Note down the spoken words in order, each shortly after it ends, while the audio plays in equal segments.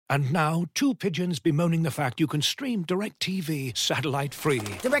And now, two pigeons bemoaning the fact you can stream DirecTV satellite-free.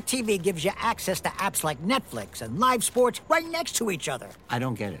 DirecTV gives you access to apps like Netflix and live sports right next to each other. I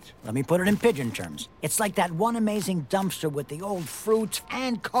don't get it. Let me put it in pigeon terms. It's like that one amazing dumpster with the old fruits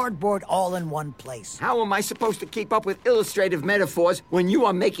and cardboard all in one place. How am I supposed to keep up with illustrative metaphors when you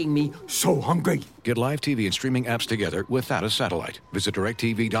are making me so hungry? Get live TV and streaming apps together without a satellite. Visit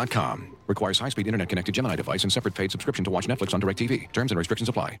DirecTV.com. Requires high-speed internet-connected Gemini device and separate paid subscription to watch Netflix on DirecTV. Terms and restrictions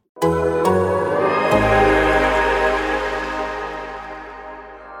apply.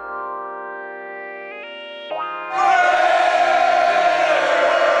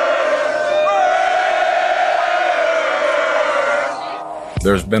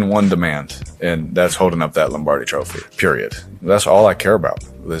 There's been one demand, and that's holding up that Lombardi trophy, period. That's all I care about,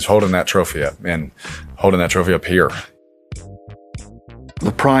 is holding that trophy up, and holding that trophy up here.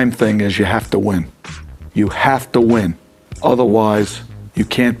 The prime thing is you have to win. You have to win. Otherwise, you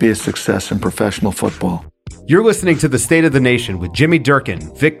can't be a success in professional football. You're listening to The State of the Nation with Jimmy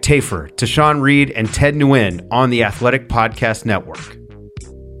Durkin, Vic Tafur, Tashawn Reed, and Ted Nguyen on the Athletic Podcast Network.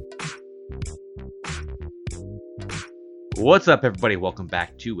 What's up, everybody? Welcome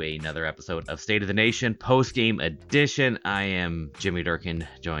back to another episode of State of the Nation post-game edition. I am Jimmy Durkin,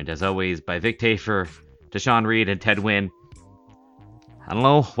 joined as always by Vic Tafur, Tashawn Reed, and Ted Nguyen. I don't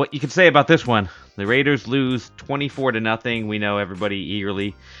know what you can say about this one. The Raiders lose 24-0. We know everybody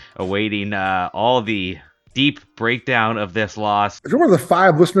eagerly awaiting all the deep breakdown of this loss. If you're one of the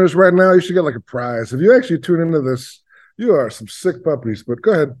 5 listeners right now, you should get like a prize. If you actually tune into this, you are some sick puppies. But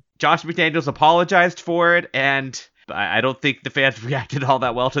go ahead. Josh McDaniels apologized for it, and I don't think the fans reacted all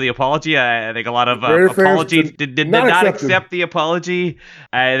that well to the apology. I think a lot of apologies did not accept the apology.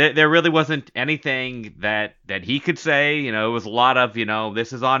 There really wasn't anything that he could say. You know, it was a lot of,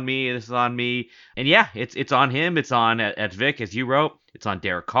 this is on me, this is on me. And yeah, it's on him. It's on, at Vic, as you wrote, it's on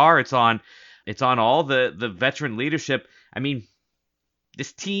Derek Carr. It's on all the veteran leadership. I mean,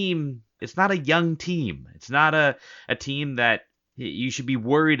 this team, it's not a young team. It's not a team that you should be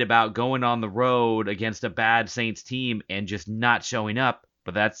worried about going on the road against a bad Saints team and just not showing up,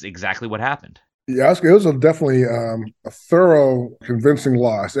 but that's exactly what happened. Yeah, it was definitely a thorough, convincing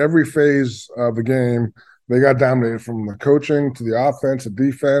loss. Every phase of the game, they got dominated from the coaching to the offense, the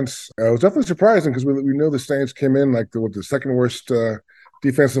defense. It was definitely surprising because we know the Saints came in like the second worst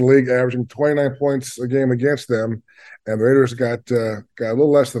defense in the league, averaging 29 points a game against them, and the Raiders got a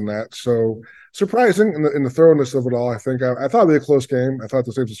little less than that. So surprising in the thoroughness of it all. I think I thought it'd be a close game. I thought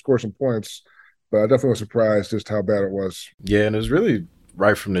the Saints would score some points, but I definitely was surprised just how bad it was. Yeah, and it was really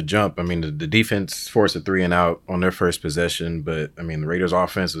right from the jump. I mean, the defense forced a 3 and out on their first possession, but I mean, the Raiders'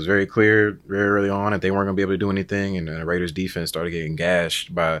 offense was very clear very early on that they weren't going to be able to do anything, and the Raiders' defense started getting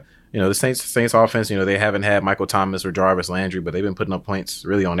gashed by the Saints offense. They haven't had Michael Thomas or Jarvis Landry, but they've been putting up points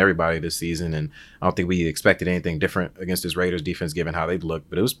really on everybody this season, and I don't think we expected anything different against this Raiders defense given how they've looked,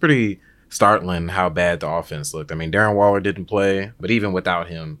 but it was pretty startling how bad the offense looked. I mean, Darren Waller didn't play, but even without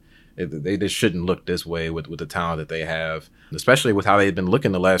him, they just shouldn't look this way with the talent that they have, especially with how they've been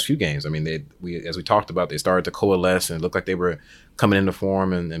looking the last few games. I mean, as we talked about, they started to coalesce and it looked like they were coming into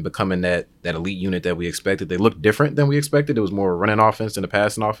form and becoming that elite unit that we expected. They looked different than we expected. It was more a running offense than a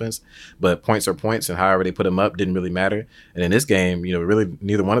passing offense, but points are points, and however they put them up didn't really matter. And in this game, really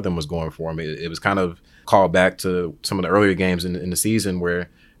neither one of them was going for them. It was kind of called back to some of the earlier games in the season where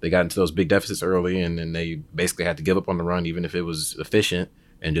they got into those big deficits early, and then they basically had to give up on the run, even if it was efficient,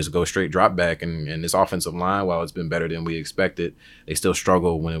 and just go straight drop back. And this offensive line, while it's been better than we expected, they still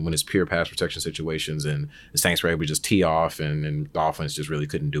struggle when it's pure pass protection situations, and the Saints were able to just tee off, and the offense just really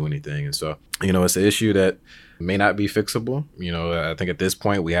couldn't do anything. And so, it's an issue that may not be fixable. I think at this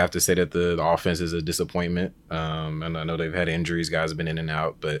point we have to say that the offense is a disappointment. And I know they've had injuries, guys have been in and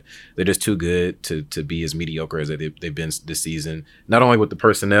out, but they're just too good to be as mediocre as they've been this season. Not only with the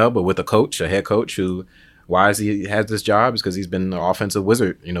personnel, but with a head coach who, why he has this job is because he's been an offensive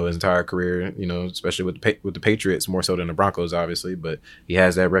wizard, his entire career, especially with the Patriots, more so than the Broncos, obviously. But he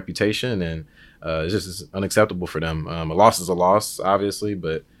has that reputation, and it's just unacceptable for them. A loss is a loss, obviously,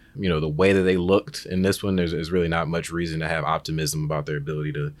 but the way that they looked in this one, there's really not much reason to have optimism about their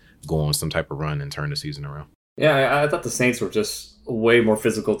ability to go on some type of run and turn the season around. Yeah, I thought the Saints were just way more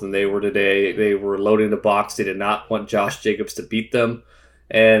physical than they were today. They were loading the box. They did not want Josh Jacobs to beat them.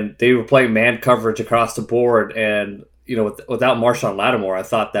 And they were playing man coverage across the board. And, without Marshawn Lattimore, I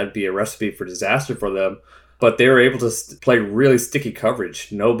thought that'd be a recipe for disaster for them. But they were able to play really sticky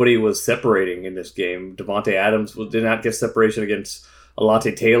coverage. Nobody was separating in this game. Devontae Adams did not get separation against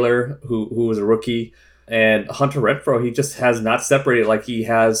Alontae Taylor, who was a rookie. And Hunter Renfrow, he just has not separated like he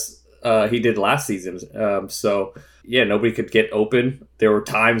did last season. So yeah, nobody could get open. There were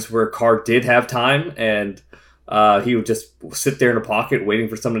times where Carr did have time, and he would just sit there in the pocket waiting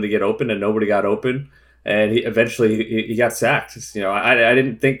for someone to get open, and nobody got open. And he got sacked. I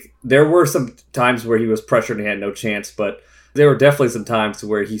didn't think there were some times where he was pressured and he had no chance, but there were definitely some times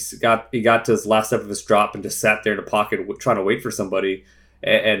where he got to his last step of his drop and just sat there in the pocket trying to wait for somebody,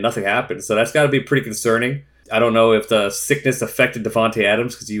 and nothing happened. So that's got to be pretty concerning. I don't know if the sickness affected Davante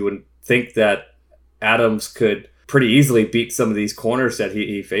Adams, because you would think that Adams could pretty easily beat some of these corners that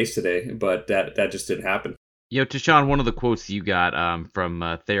he faced today, but that just didn't happen. Tashawn, one of the quotes you got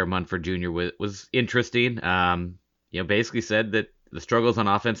from Thayer Munford Jr. was interesting. Basically said that the struggles on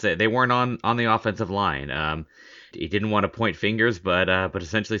offense, they weren't on the offensive line. He didn't want to point fingers, but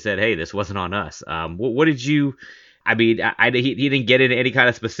essentially said, hey, this wasn't on us. What did you? I mean, he didn't get into any kind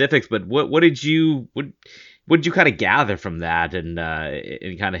of specifics, but what did you kind of gather from that, and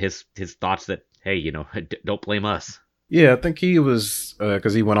kind of his thoughts that, hey, don't blame us. Yeah, I think he was,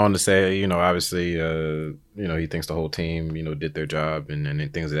 because he went on to say, obviously, he thinks the whole team, did their job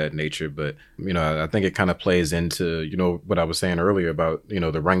and things of that nature. But, I think it kind of plays into, what I was saying earlier about,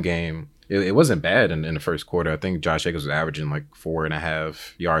 the run game. It wasn't bad in the first quarter. I think Josh Jacobs was averaging like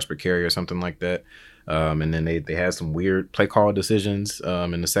 4.5 yards per carry or something like that. And then they had some weird play call decisions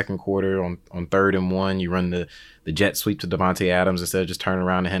in the second quarter. On 3rd and 1, you run the jet sweep to Davante Adams instead of just turning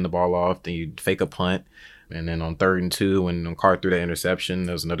around and hand the ball off. Then you fake a punt. And then on 3rd and 2, when Carr threw that interception,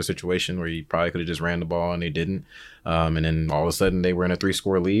 there was another situation where you probably could have just ran the ball and they didn't. And then all of a sudden they were in a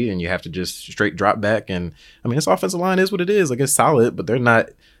 3-score lead and you have to just straight drop back. And I mean, this offensive line is what it is. Like, it's solid, but they're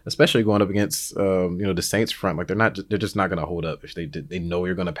not, especially going up against, the Saints front. Like, they're just not going to hold up. If they know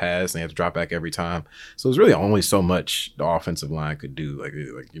you're going to pass, and they have to drop back every time. So it's really only so much the offensive line could do.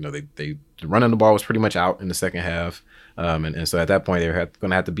 They running the ball was pretty much out in the second half. And so at that point, they're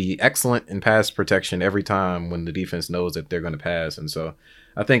going to have to be excellent in pass protection every time when the defense knows that they're going to pass. And so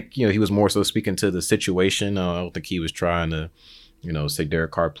I think, he was more so speaking to the situation. I don't think he was trying to, say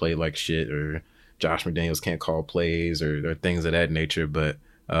Derek Carr played like shit, or Josh McDaniels can't call plays, or things of that nature. But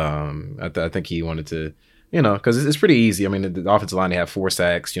I think he wanted to, because it's pretty easy. I mean, the offensive line, they have 4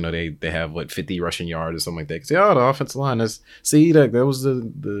 sacks. They have 50 rushing yards or something like that. Say, the offensive line that was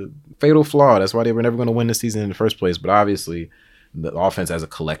the fatal flaw. That's why they were never going to win the season in the first place. But obviously, the offense as a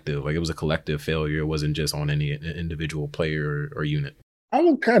collective, it was a collective failure. It wasn't just on any individual player or unit. I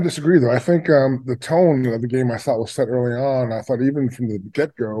would kind of disagree, though. I think the tone of the game I thought was set early on. I thought even from the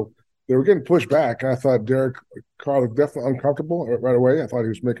get-go, they were getting pushed back. And I thought Derek Carr looked definitely uncomfortable right away. I thought he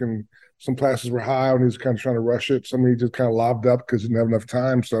was making some passes were high and he was kind of trying to rush it. Some he just kind of lobbed up because he didn't have enough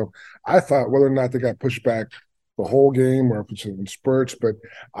time. So I thought whether or not they got pushed back the whole game or if it's in spurts, but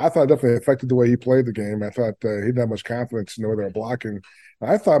I thought it definitely affected the way he played the game. I thought he didn't have much confidence in the way they were blocking.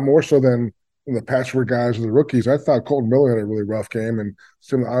 And I thought more so than the patchwork guys or the rookies, I thought Colton Miller had a really rough game, and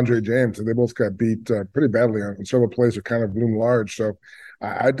similar to Andre James, and they both got beat pretty badly on several plays that kind of loomed large. So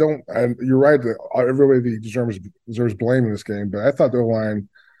you're right that everybody deserves blame in this game, but I thought the O-line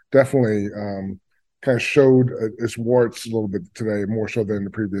definitely kind of showed its warts a little bit today, more so than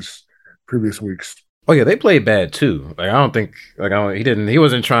the previous weeks. Oh yeah, they played bad too. I don't think he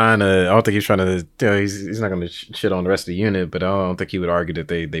wasn't trying to. I don't think he's trying to. He's not going to shit on the rest of the unit, but I don't think he would argue that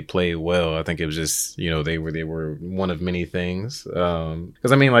they played well. I think it was just they were one of many things.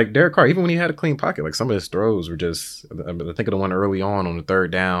 Because I mean, like Derek Carr, even when he had a clean pocket, some of his throws were just. I think of the one early on the 3rd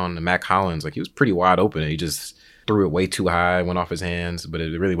down, the Mac Hollins, he was pretty wide open. And he just threw it way too high, went off his hands, but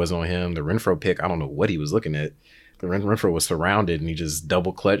it really wasn't on him. The Renfrow pick, I don't know what he was looking at. Renfrow was surrounded and he just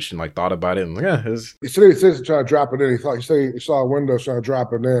double clutched and thought about it and he said he says trying to drop it in. He saw a window trying to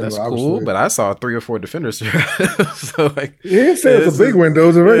drop it in. That's cool, but I saw 3 or 4 defenders. So he didn't say it's a big window; it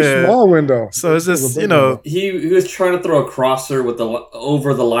was a very small window. So it's just he was trying to throw a crosser with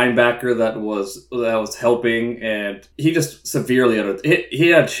over the linebacker that was helping, and he just severely he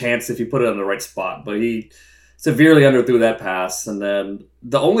had a chance if he put it in the right spot, but he severely underthrew that pass. And then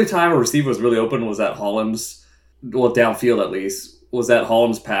the only time a receiver was really open was at Hollins. Well, downfield at least, was that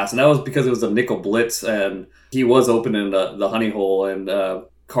Hollins pass. And that was because it was a nickel blitz, and he was open in the honey hole, and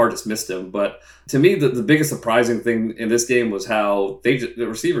Carr just missed him. But to me, the biggest surprising thing in this game was how the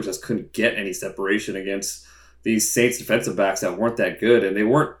receivers just couldn't get any separation against these Saints defensive backs that weren't that good, and they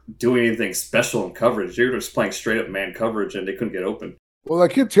weren't doing anything special in coverage. They were just playing straight-up man coverage, and they couldn't get open. Well,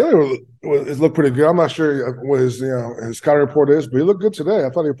 Kid Taylor looked pretty good. I'm not sure what his scouting report is, but he looked good today. I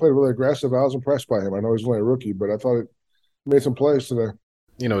thought he played really aggressive. I was impressed by him. I know he's only a rookie, but I thought he made some plays today.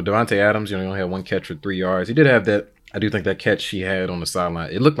 Davante Adams, he only had one catch for 3 yards. He did have that. I do think that catch he had on the sideline,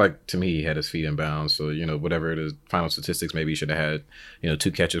 it looked like to me he had his feet in bounds. So, whatever the final statistics, maybe he should have had,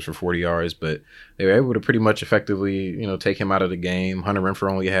 2 catches for 40 yards. But they were able to pretty much effectively, take him out of the game. Hunter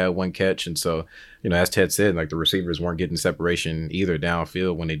Renfrow only had 1 catch. And so, as Ted said, like the receivers weren't getting separation either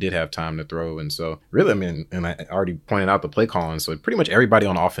downfield when they did have time to throw. And so really, and I already pointed out the play calling. So pretty much everybody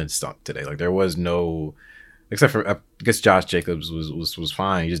on offense stunk today. Like there was no, except for, I guess Josh Jacobs was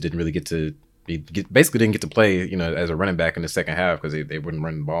fine. He just didn't really basically didn't get to play, as a running back in the second half because they wouldn't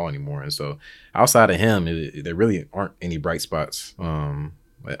run the ball anymore. And so outside of him, there really aren't any bright spots on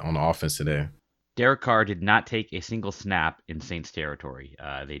the offense today. Derek Carr did not take a single snap in Saints territory.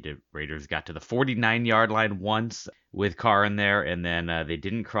 Raiders got to the 49-yard line once with Carr in there, and then they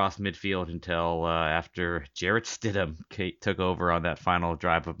didn't cross midfield until after Jarrett Stidham took over on that final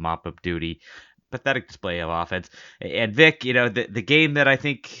drive of mop-up duty. Pathetic display of offense. And Vic, the game that I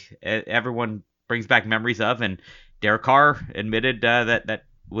think everyone brings back memories of, and Derek Carr admitted that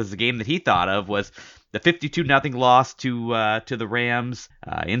was the game that he thought of, was the 52-0 loss to the Rams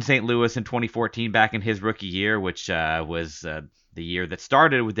in St. Louis in 2014, back in his rookie year, which was the year that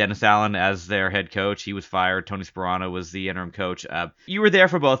started with Dennis Allen as their head coach. He was fired. Tony Sperano was the interim coach. You were there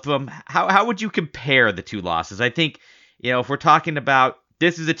for both of them. How would you compare the two losses? I think, if we're talking about,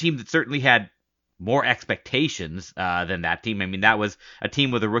 this is a team that certainly had more expectations than that team. I mean, that was a team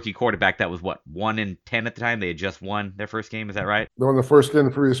with a rookie quarterback that was, 1-10 at the time? They had just won their first game. Is that right? They won the first game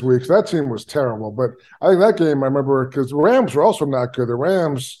the previous week. So that team was terrible. But I think that game, I remember, because the Rams were also not good. The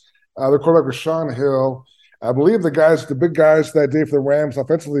Rams, their quarterback was Sean Hill. I believe the big guys that day for the Rams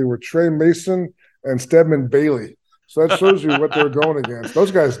offensively were Trey Mason and Stedman Bailey. So that shows you what they were going against. Those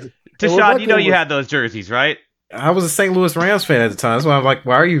guys. Tashawn, you had those jerseys, right? I was a St. Louis Rams fan at the time. That's why I'm like,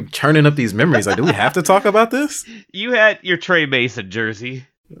 why are you churning up these memories? Like, do we have to talk about this? You had your Trey Mason jersey.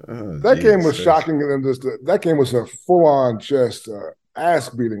 That game was shocking. That game was a full-on just ass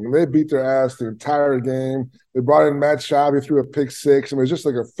beating. They beat their ass the entire game. They brought in Matt Schaub. He threw a pick six. It was just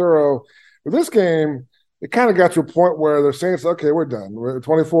like a thorough. But this game, it kind of got to a point where they're saying, okay, we're done. We're at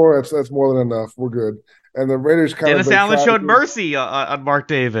 24. That's more than enough. We're good. And the Raiders kind of – Dennis Allen showed mercy on Mark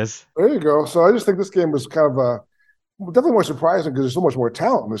Davis. There you go. So I just think this game was kind of definitely more surprising because there's so much more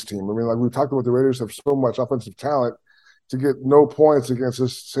talent in this team. I mean, like we talked about, the Raiders have so much offensive talent to get no points against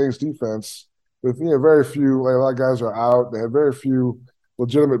this Saints defense. With very few – a lot of guys are out. They had very few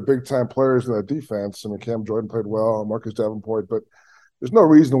legitimate big-time players in that defense. I mean, Cam Jordan played well, Marcus Davenport, but there's no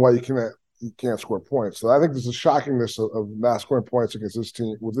reason why you can't score points. So I think there's a shockingness of not scoring points against this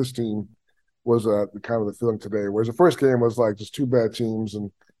team – with this team – was kind of the feeling today. Whereas the first game was like just two bad teams and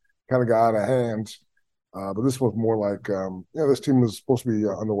kind of got out of hand. But this was more like, this team was supposed to be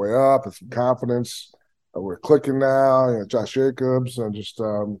on the way up. It's some confidence. We're clicking now. Josh Jacobs, and just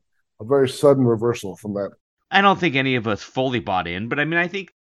a very sudden reversal from that. I don't think any of us fully bought in, but I mean, I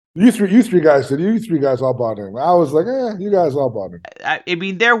think you three guys did. You three guys all bought in. I was like, you guys all bought in. I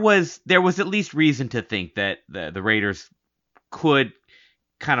mean, there was at least reason to think that the Raiders could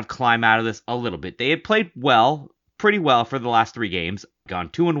kind of climb out of this a little bit. They had played pretty well for the last 3 games, gone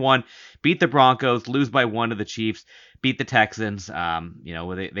 2-1, beat the Broncos, lose by 1 to the Chiefs, beat the Texans.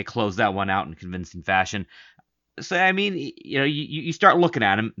 They closed that one out in convincing fashion. So, I mean, you start looking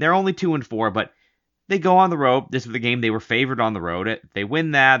at them. They're only 2-4, but they go on the road. This was the game they were favored on the road. They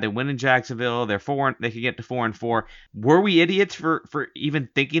win that. They win in Jacksonville. They could get to 4-4. Were we idiots for even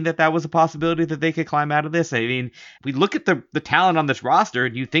thinking that was a possibility that they could climb out of this? I mean, we look at the talent on this roster,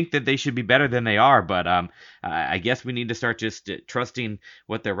 and you think that they should be better than they are. But I guess we need to start just trusting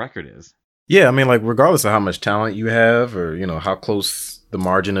what their record is. Yeah, I mean, like, regardless of how much talent you have or, how close the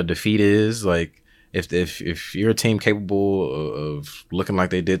margin of defeat is, like, if you're a team capable of looking like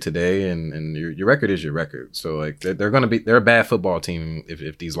they did today, and your record is your record, so like they're a bad football team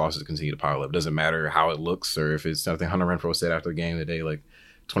if these losses continue to pile up. It doesn't matter how it looks, or if it's something Hunter Renfrow said after the game today, like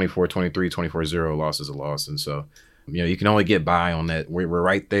 24-23, 24-0 loss is a loss, and so you can only get by on that. We're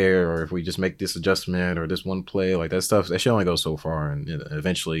right there, or if we just make this adjustment or this one play, like that stuff, that should only go so far, and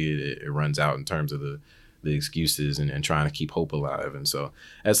eventually it runs out in terms of the excuses and trying to keep hope alive. And so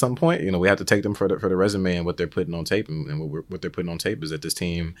at some point, we have to take them for the resume and what they're putting on tape. And what they're putting on tape is that this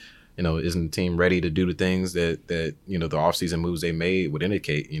team, isn't the team ready to do the things that the offseason moves they made would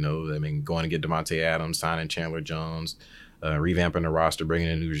indicate. I mean, going to get Davante Adams, signing Chandler Jones, revamping the roster, bringing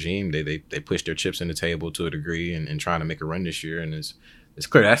in a new regime. They pushed their chips in the table to a degree and trying to make a run this year. And it's it's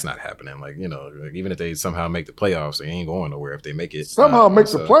clear that's not happening. Like, like even if they somehow make the playoffs, they ain't going nowhere if they make it. Somehow make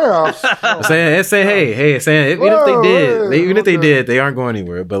the playoffs. Even if they did, they aren't going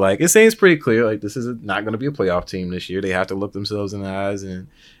anywhere. But like, it seems pretty clear. Like, this is not going to be a playoff team this year. They have to look themselves in the eyes and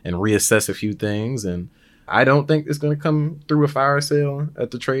reassess a few things. And I don't think it's going to come through a fire sale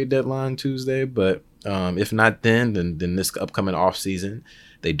at the trade deadline Tuesday. But if not then this upcoming off season,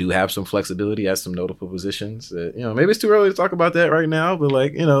 they do have some flexibility at some notable positions. Maybe it's too early to talk about that right now, but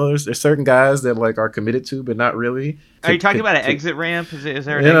like, there's certain guys that like are committed to, but not really. Are you talking about an exit ramp? Is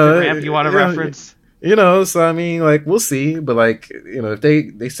there an exit ramp you want to reference? So I mean, like, we'll see, but like, if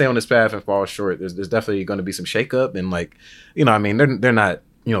they stay on this path and fall short, there's definitely going to be some shakeup, and like, I mean, they're not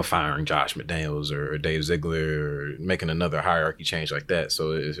firing Josh McDaniels or Dave Ziegler or making another hierarchy change like that.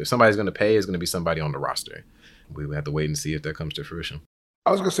 So if somebody's going to pay, it's going to be somebody on the roster. We have to wait and see if that comes to fruition. I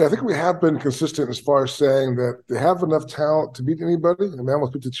was going to say, I think we have been consistent as far as saying that they have enough talent to beat anybody, and they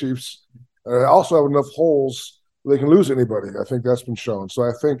almost beat the Chiefs. They also have enough holes where they can lose anybody. I think that's been shown. So I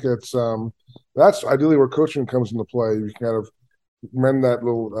think it's that's ideally where coaching comes into play. You kind of mend that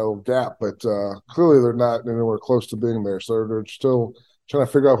little gap, but clearly they're not anywhere close to being there. So they're still trying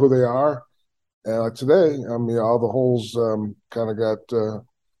to figure out who they are. And like today, I mean, all the holes kind of got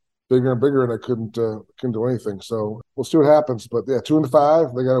bigger and bigger, and I couldn't do anything. So we'll see what happens. But yeah,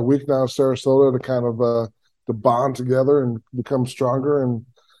 2-5. They got a week now in Sarasota to kind of to bond together and become stronger, and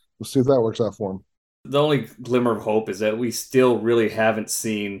we'll see if that works out for them. The only glimmer of hope is that we still really haven't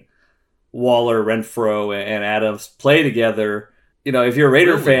seen Waller, Renfrow, and Adams play together. If you're a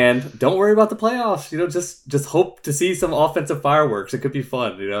Raider fan, don't worry about the playoffs. Just hope to see some offensive fireworks. It could be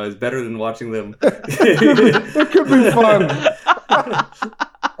fun. It's better than watching them. It could be fun.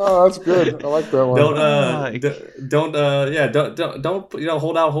 Oh, that's good. I like that one. Don't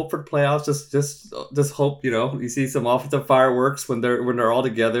hold out hope for the playoffs. Just hope you see some offensive fireworks when they're all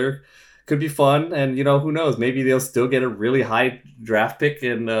together. Could be fun, and who knows? Maybe they'll still get a really high draft pick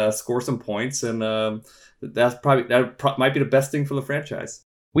and score some points, and that might be the best thing for the franchise.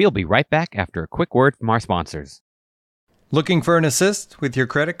 We'll be right back after a quick word from our sponsors. Looking for an assist with your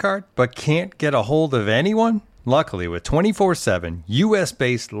credit card, but can't get a hold of anyone? Luckily, with 24/7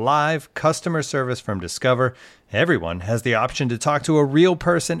 U.S.-based live customer service from Discover, everyone has the option to talk to a real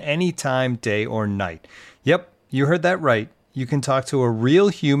person anytime, day or night. Yep, you heard that right. You can talk to a real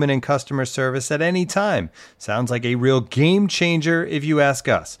human in customer service at any time. Sounds like a real game changer if you ask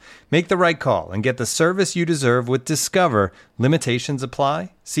us. Make the right call and get the service you deserve with Discover. Limitations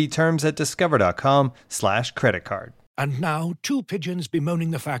apply. See terms at discover.com/creditcard. And now, two pigeons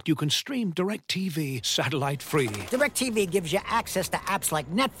bemoaning the fact you can stream DirecTV satellite-free. DirecTV gives you access to apps like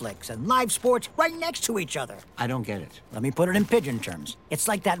Netflix and live sports right next to each other. I don't get it. Let me put it in pigeon terms. It's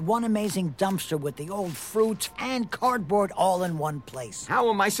like that one amazing dumpster with the old fruits and cardboard all in one place.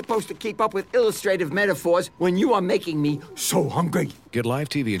 How am I supposed to keep up with illustrative metaphors when you are making me so hungry? Get live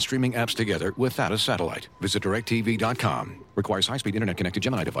TV and streaming apps together without a satellite. Visit DirecTV.com. Requires high-speed internet-connected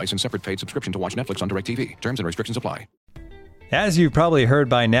Gemini device and separate paid subscription to watch Netflix on DirecTV. Terms and restrictions apply. As you've probably heard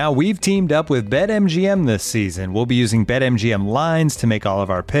by now, we've teamed up with BetMGM this season. We'll be using BetMGM lines to make all of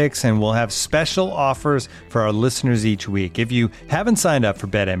our picks, and we'll have special offers for our listeners each week. If you haven't signed up for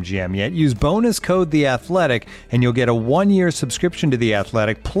BetMGM yet, use bonus code The Athletic, and you'll get a 1-year subscription to The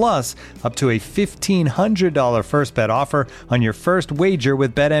Athletic, plus up to a $1,500 first bet offer on your first wager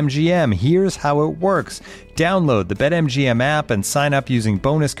with BetMGM. Here's how it works. Download the BetMGM app and sign up using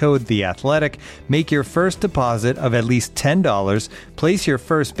bonus code The Athletic. Make your first deposit of at least $10. Place your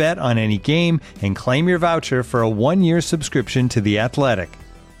first bet on any game and claim your voucher for a 1-year subscription to The Athletic.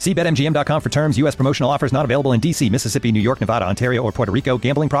 See BetMGM.com for terms. U.S. promotional offers not available in D.C., Mississippi, New York, Nevada, Ontario, or Puerto Rico.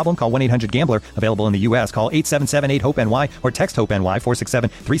 Gambling problem? Call 1-800-GAMBLER. Available in the U.S. Call 877-8-HOPE-NY or text HOPE-NY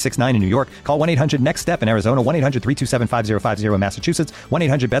 467-369 in New York. Call 1-800-NEXT-STEP in Arizona. 1-800-327-5050 in Massachusetts.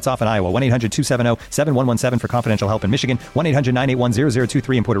 1-800-BETS-OFF in Iowa. 1-800-270-7117 for confidential help in Michigan.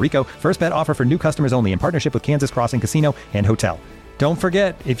 1-800-981-0023 in Puerto Rico. First bet offer for new customers only in partnership with Kansas Crossing Casino and Hotel. Don't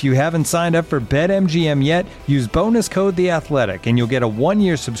forget, if you haven't signed up for BetMGM yet, use bonus code The Athletic, and you'll get a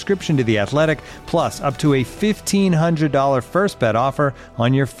 1-year subscription to The Athletic, plus up to a $1,500 first bet offer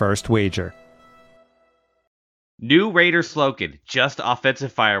on your first wager. New Raider slogan: just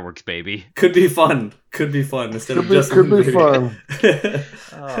offensive fireworks, baby. Could be fun. Instead of just could be fun.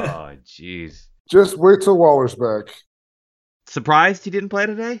 Oh, jeez. Just wait till Waller's back. Surprised he didn't play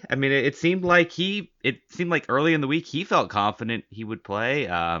today? I mean, it seemed like early in the week he felt confident he would play.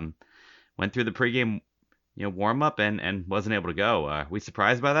 Went through the pregame, warm up and wasn't able to go. We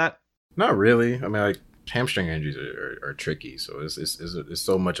surprised by that? Not really. I mean, like, hamstring injuries are tricky, so it's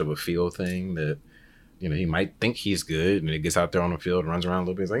so much of a feel thing that he might think he's good, and he gets out there on the field, runs around a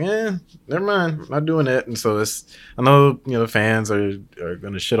little bit. He's like, never mind, I'm not doing that. And so I know, the fans are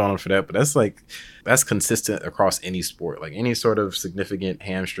going to shit on him for that, but that's consistent across any sport. Like any sort of significant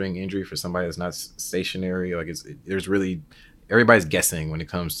hamstring injury for somebody that's not stationary, like there's really, everybody's guessing when it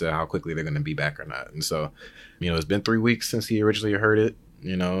comes to how quickly they're going to be back or not. And so, it's been 3 weeks since he originally hurt it.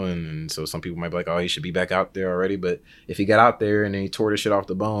 And so some people might be like, oh, he should be back out there already. But if he got out there and then he tore the shit off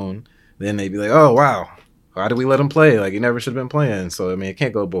the bone, then they'd be like, oh, wow, why did we let him play? Like, he never should have been playing. So, it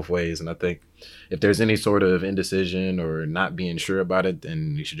can't go both ways. And I think if there's any sort of indecision or not being sure about it,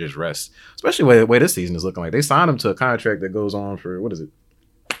 then you should just rest. Especially the way this season is looking like. They signed him to a contract that goes on for,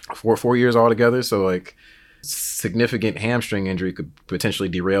 4 years altogether. So, like, significant hamstring injury could potentially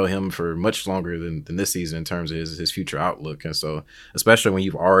derail him for much longer than this season in terms of his future outlook. And so, especially when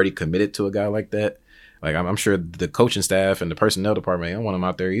you've already committed to a guy like that, like I'm sure the coaching staff and the personnel department, they don't want him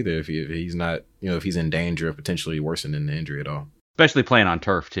out there either if he's not, if he's in danger of potentially worsening the injury at all. Especially playing on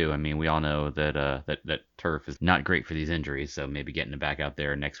turf too. I mean, we all know that that turf is not great for these injuries, so maybe getting him back out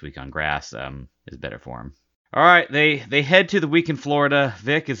there next week on grass is better for him. All right, they head to the week in Florida.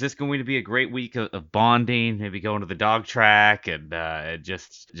 Vic, is this going to be a great week of bonding? Maybe going to the dog track and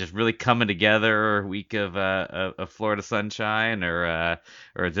just really coming together? A week of Florida sunshine, or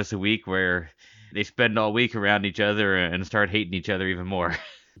is this a week where they spend all week around each other and start hating each other even more?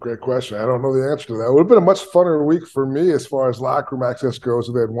 Great question. I don't know the answer to that. It would have been a much funner week for me as far as locker room access goes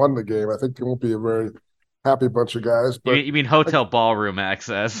if they had won the game. I think it won't be a very happy bunch of guys. But you mean hotel ballroom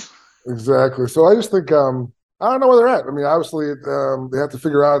access? Exactly. So I just think I don't know where they're at. I mean, obviously, they have to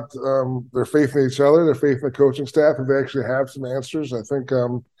figure out their faith in each other, their faith in the coaching staff, if they actually have some answers. I think,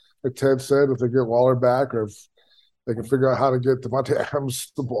 like Ted said, if they get Waller back or if they can figure out how to get Devontae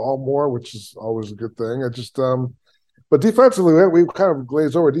Adams the ball more, which is always a good thing. But defensively, we kind of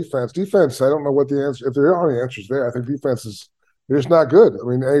glazed over defense. Defense, I don't know what the answer – if there are any answers there, I think defense is just not good. I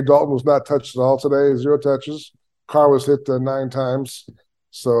mean, Dalton was not touched at all today, 0 touches. Carr was hit 9 times.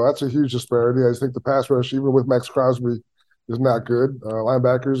 So that's a huge disparity. I just think the pass rush, even with Max Crosby, is not good.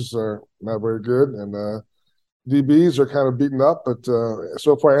 Linebackers are not very good. And DBs are kind of beaten up. But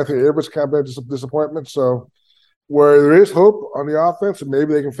so far, Anthony Abbott's kind of been a disappointment. So where there is hope on the offense, and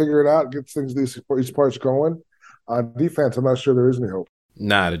maybe they can figure it out, get these parts going. On defense, I'm not sure there is any hope.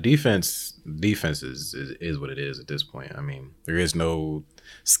 Nah, the defense is what it is at this point. I mean, there is no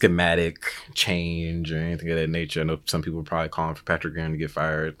schematic change or anything of that nature. I know some people are probably calling for Patrick Graham to get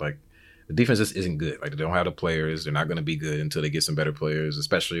fired. Like, the defense just isn't good. Like, they don't have the players. They're not going to be good until they get some better players,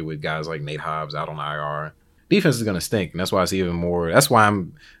 especially with guys like Nate Hobbs out on IR. Defense is going to stink, and that's why it's even more. That's why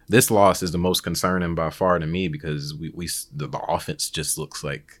this loss is the most concerning by far to me, because the offense just looks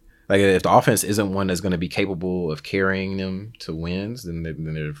like if the offense isn't one that's going to be capable of carrying them to wins, then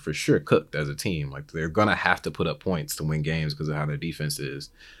they're for sure cooked as a team. Like, they're going to have to put up points to win games because of how their defense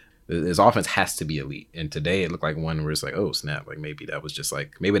is. His offense has to be elite. And today it looked like one where it's like, oh, snap. Like, maybe that was just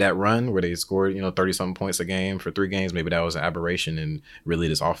like, maybe that run where they scored, 30-something points a game for 3 games, maybe that was an aberration. And really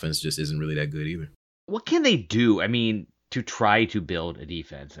this offense just isn't really that good either. What can they do, to try to build a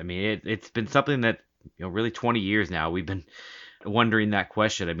defense? It's been something that, really 20 years now we've been wondering that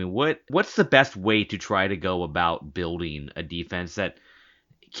question. What's the best way to try to go about building a defense that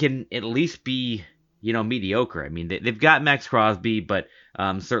can at least be, mediocre? They've got Max Crosby, but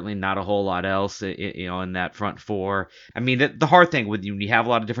certainly not a whole lot else, in that front four. The hard thing when you have a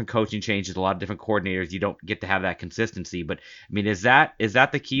lot of different coaching changes, a lot of different coordinators, you don't get to have that consistency. But is that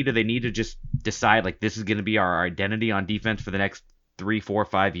the key? Do they need to just decide, like, this is going to be our identity on defense for the next 3, 4,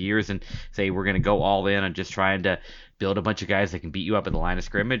 5 years and say we're going to go all in on just trying to build a bunch of guys that can beat you up at the line of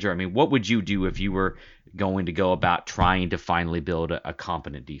scrimmage? Or, what would you do if you were going to go about trying to finally build a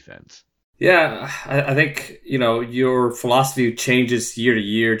competent defense? Yeah, I think, your philosophy changes year to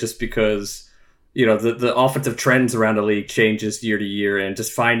year just because, the offensive trends around the league changes year to year, and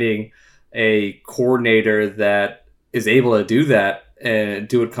just finding a coordinator that is able to do that and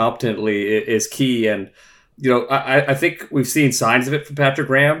do it competently is key. And, I think we've seen signs of it from Patrick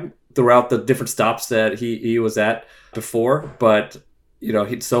Graham throughout the different stops that he was at before, but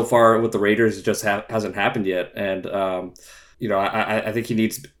so far with the Raiders it just hasn't happened yet. And I think he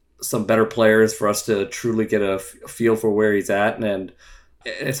needs some better players for us to truly get a feel for where he's at. And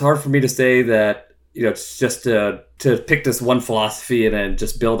it's hard for me to say that it's just to pick this one philosophy and then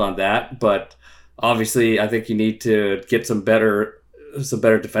just build on that. But obviously, I think you need to get some better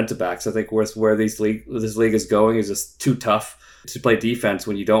defensive backs. I think where this league is going is just too tough to play defense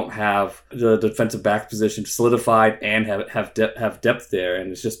when you don't have the defensive back position solidified and have depth there.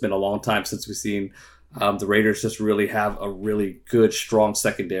 And it's just been a long time since we've seen the Raiders just really have a really good, strong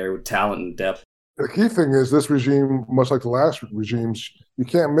secondary with talent and depth. The key thing is this regime, much like the last regimes, you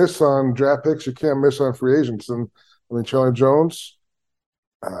can't miss on draft picks. You can't miss on free agents. And I mean, Chandler Jones,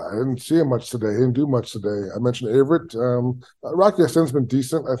 I didn't see him much today. He didn't do much today. I mentioned Averett. Rocky Ya-Sin's been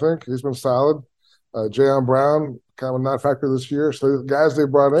decent, I think. He's been solid. Jayon Brown, kind of a non-factor this year. So the guys they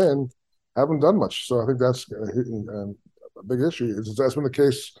brought in haven't done much. So I think that's a big issue. That's been the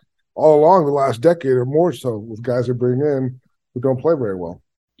case all along the last decade or more so with guys they bring in who don't play very well.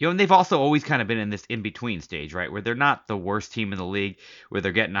 And they've also always kind of been in this in-between stage, right, where they're not the worst team in the league, where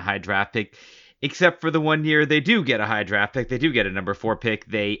they're getting a high draft pick, except for the 1 year they do get a high draft pick, they do get a number 4 pick,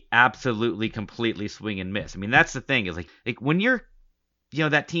 they absolutely, completely swing and miss. I mean, that's the thing, is like when you're,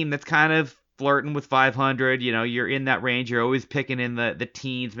 that team that's kind of flirting with 500, you're in that range, you're always picking in the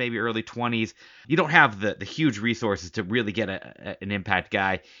teens, maybe early 20s, you don't have the huge resources to really get an impact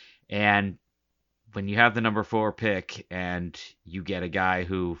guy, and when you have the number 4 pick and you get a guy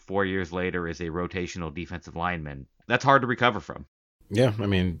who 4 years later is a rotational defensive lineman, that's hard to recover from. Yeah, I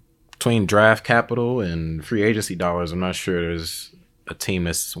mean, between draft capital and free agency dollars, I'm not sure there's a team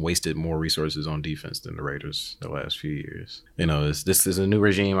that's wasted more resources on defense than the Raiders the last few years. This is a new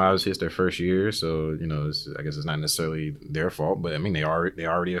regime. Obviously, it's their first year, so I guess it's not necessarily their fault. But I mean, they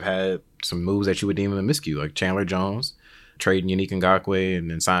already have had some moves that you would deem a miscue, like Chandler Jones, trading Yannick Ngakoue and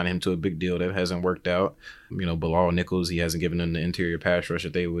then signing him to a big deal that hasn't worked out. Bilal Nichols, he hasn't given them the interior pass rush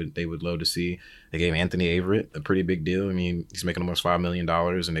that they would love to see. They gave Anthony Averett a pretty big deal. I mean, he's making almost $5 million,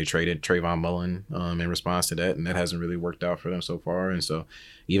 and they traded Trayvon Mullen in response to that, and that hasn't really worked out for them so far. And so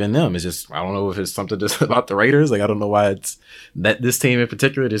even them, it's just, I don't know if it's something just about the Raiders. Like, I don't know why it's that this team in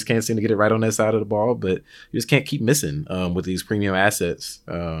particular just can't seem to get it right on that side of the ball, but you just can't keep missing with these premium assets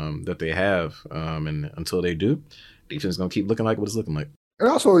that they have. And until they do, defense is going to keep looking like what it's looking like. And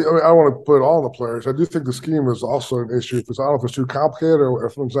also, I don't want to put all the players. I do think the scheme is also an issue. I don't know if it's too complicated or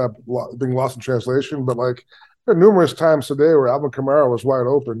if it's not being lost in translation, but like there are numerous times today where Alvin Kamara was wide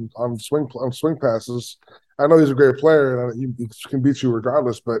open on swing passes. I know he's a great player and he can beat you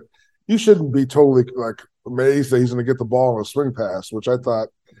regardless, but you shouldn't be totally like amazed that he's going to get the ball on a swing pass, which I thought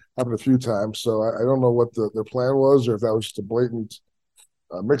happened a few times. So I don't know what their plan was or if that was just a blatant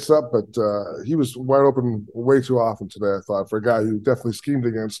mix up, but he was wide open way too often today, I thought, for a guy who definitely schemed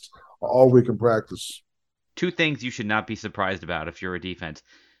against all week in practice. 2 things you should not be surprised about if you're a defense.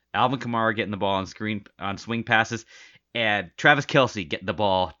 Alvin Kamara getting the ball on swing passes, and Travis Kelce getting the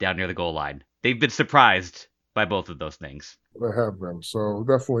ball down near the goal line. They've been surprised by both of those things. They have been. So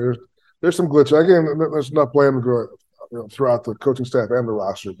definitely there's some glitch. Again, there's enough blame to go throughout the coaching staff and the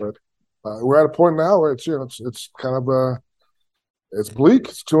roster, but we're at a point now where it's kind of it's bleak.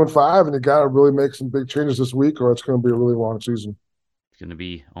 It's 2-5, and you got to really make some big changes this week, or it's going to be a really long season. It's going to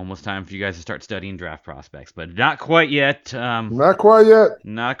be almost time for you guys to start studying draft prospects, but not quite yet. Not quite yet.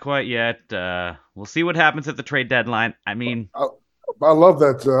 Not quite yet. We'll see what happens at the trade deadline. I mean, I love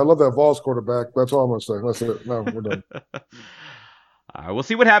that. I love that Vols quarterback. That's all I'm going to say. That's it. No, we're done. We'll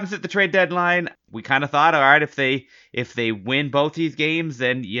see what happens at the trade deadline. We kind of thought, all right, if they win both these games,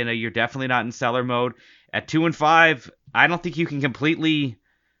 then you're definitely not in seller mode. At 2-5, I don't think you can completely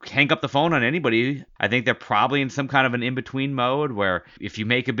hang up the phone on anybody. I think they're probably in some kind of an in-between mode where if you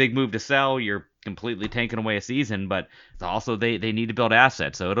make a big move to sell, you're completely tanking away a season, but also they need to build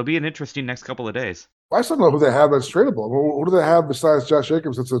assets. So it'll be an interesting next couple of days. I still don't know who they have that's tradable. I mean, who do they have besides Josh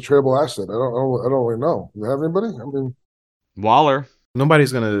Jacobs that's a tradable asset? I don't really know. Do you have anybody? I mean, Waller.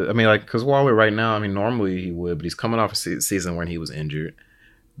 Nobody's going to, because Waller right now, normally he would, but he's coming off a season when he was injured.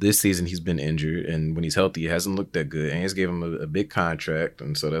 This season he's been injured, and when he's healthy, he hasn't looked that good. And he's gave him a big contract,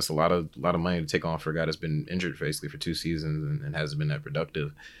 and so that's a lot of money to take on for a guy that's been injured basically for 2 seasons and hasn't been that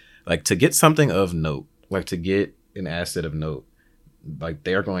productive. Like, to get something of note, like to get an asset of note, like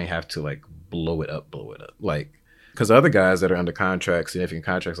they're going to have to like blow it up, like. Because other guys that are under contract, significant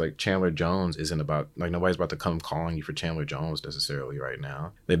contracts like Chandler Jones isn't about, like nobody's about to come calling you for Chandler Jones necessarily right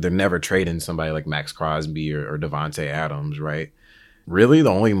now. They're never trading somebody like Max Crosby or Devontae Adams, right? Really, the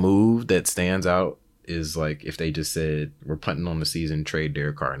only move that stands out is like if they just said, we're punting on the season, trade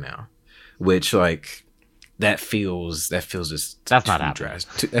Derek Carr now. Which, like, that feels just that's not happening.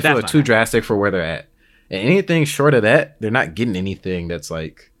 That feels like too drastic for where they're at. And anything short of that, they're not getting anything that's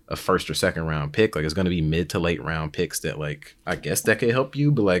like a first or second round pick. Like, it's going to be mid to late round picks that, like, I guess that could help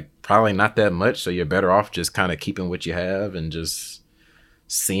you, but like probably not that much. So you're better off just kind of keeping what you have and just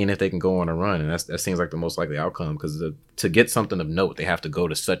seeing if they can go on a run. And that seems like the most likely outcome, because to get something of note, they have to go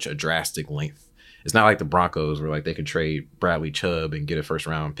to such a drastic length. It's not like the Broncos where like they could trade Bradley Chubb and get a first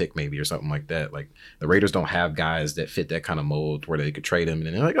round pick maybe or something like that. Like, the Raiders don't have guys that fit that kind of mold where they could trade him and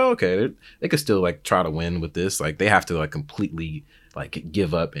then they're like, oh, okay, they could still like try to win with this. Like, they have to like completely like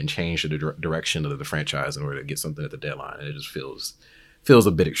give up and change the direction of the franchise in order to get something at the deadline. And it just feels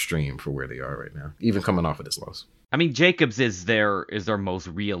a bit extreme for where they are right now, even coming off of this loss. I mean, Jacobs is their most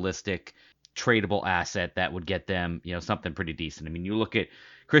realistic tradable asset that would get them, something pretty decent. I mean, you look at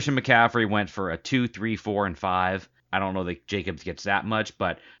Christian McCaffrey went for a 2, 3, 4, and 5. I don't know that Jacobs gets that much,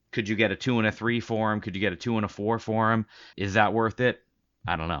 but could you get a 2 and a 3 for him? Could you get a 2 and a 4 for him? Is that worth it?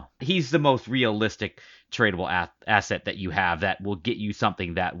 I don't know. He's the most realistic tradable asset that you have that will get you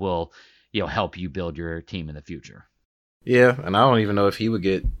something that will, help you build your team in the future. Yeah, and I don't even know if he would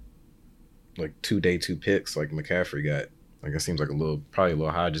get like 2 day 2 picks like McCaffrey got. Like, it seems like probably a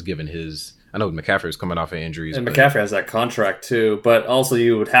little high, just given his. I know McCaffrey was coming off of injuries, and McCaffrey has that contract too. But also,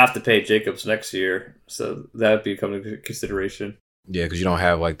 you would have to pay Jacobs next year, so that would become a consideration. Yeah, because you don't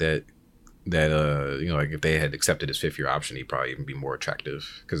have like that. Like if they had accepted his 5th year option, he'd probably even be more attractive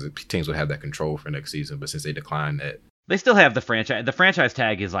because teams would have that control for next season. But since they declined that, they still have the franchise. The franchise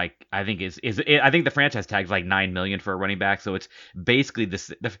tag is like I think the franchise tag is like $9 million for a running back. So it's basically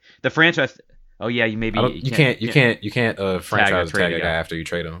the franchise. Oh yeah, you can't franchise tag a guy after you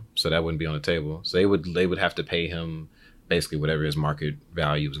trade him, so that wouldn't be on the table. So they would have to pay him basically whatever his market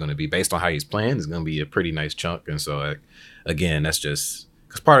value is going to be based on how he's playing. It's going to be a pretty nice chunk, and so again, that's just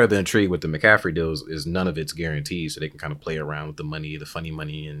because part of the intrigue with the McCaffrey deals is none of it's guaranteed, so they can kind of play around with the money, the funny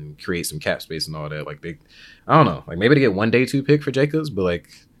money, and create some cap space and all that. Like I don't know, like maybe they get 1 day 2 pick for Jacobs, but like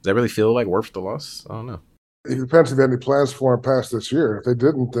does that really feel like worth the loss? I don't know. It depends if they had any plans for him past this year. If they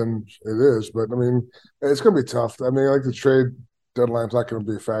didn't, then it is. But, I mean, it's going to be tough. I mean, like the trade deadline's not going to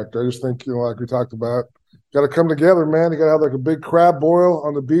be a factor. I just think, like we talked about, got to come together, man. You got to have like a big crab boil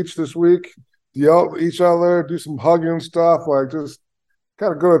on the beach this week, yell at each other, do some hugging stuff, like just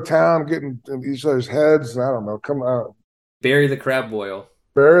kind of go to town, get in each other's heads. I don't know. Come out. Bury the crab boil.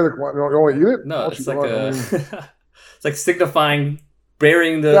 Bury the crab. You want to eat it? No, it's like it's like signifying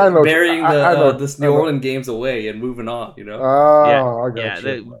burying this New Orleans games away and moving on, Oh, I got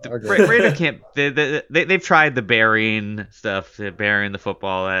you. Raiders can't. They've tried the burying stuff, burying the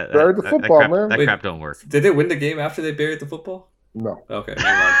football. Buried the football, man. That crap don't work. Did they win the game after they buried the football? No. Okay,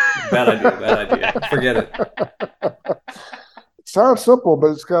 never mind. Bad idea. Forget it. It sounds simple,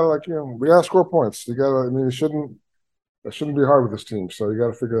 but it's kind of like we gotta score points. You gotta. I mean, it shouldn't be hard with this team. So you got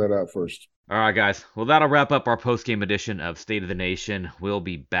to figure that out first. All right, guys. Well, that'll wrap up our post-game edition of State of the Nation. We'll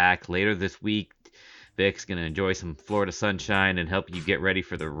be back later this week. Vic's going to enjoy some Florida sunshine and help you get ready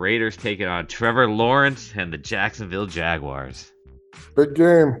for the Raiders taking on Trevor Lawrence and the Jacksonville Jaguars. Big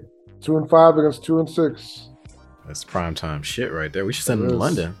game. 2-5 against 2-6. That's primetime shit right there. We should send them to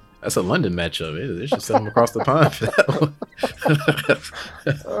London. That's a London matchup. They should send them across the pond for that one.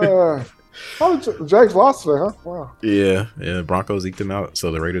 The Jags lost today, huh? Wow. Yeah. Broncos eked them out,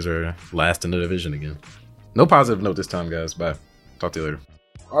 so the Raiders are last in the division again. No positive note this time, guys. Bye. Talk to you later.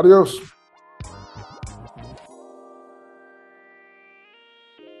 Adios.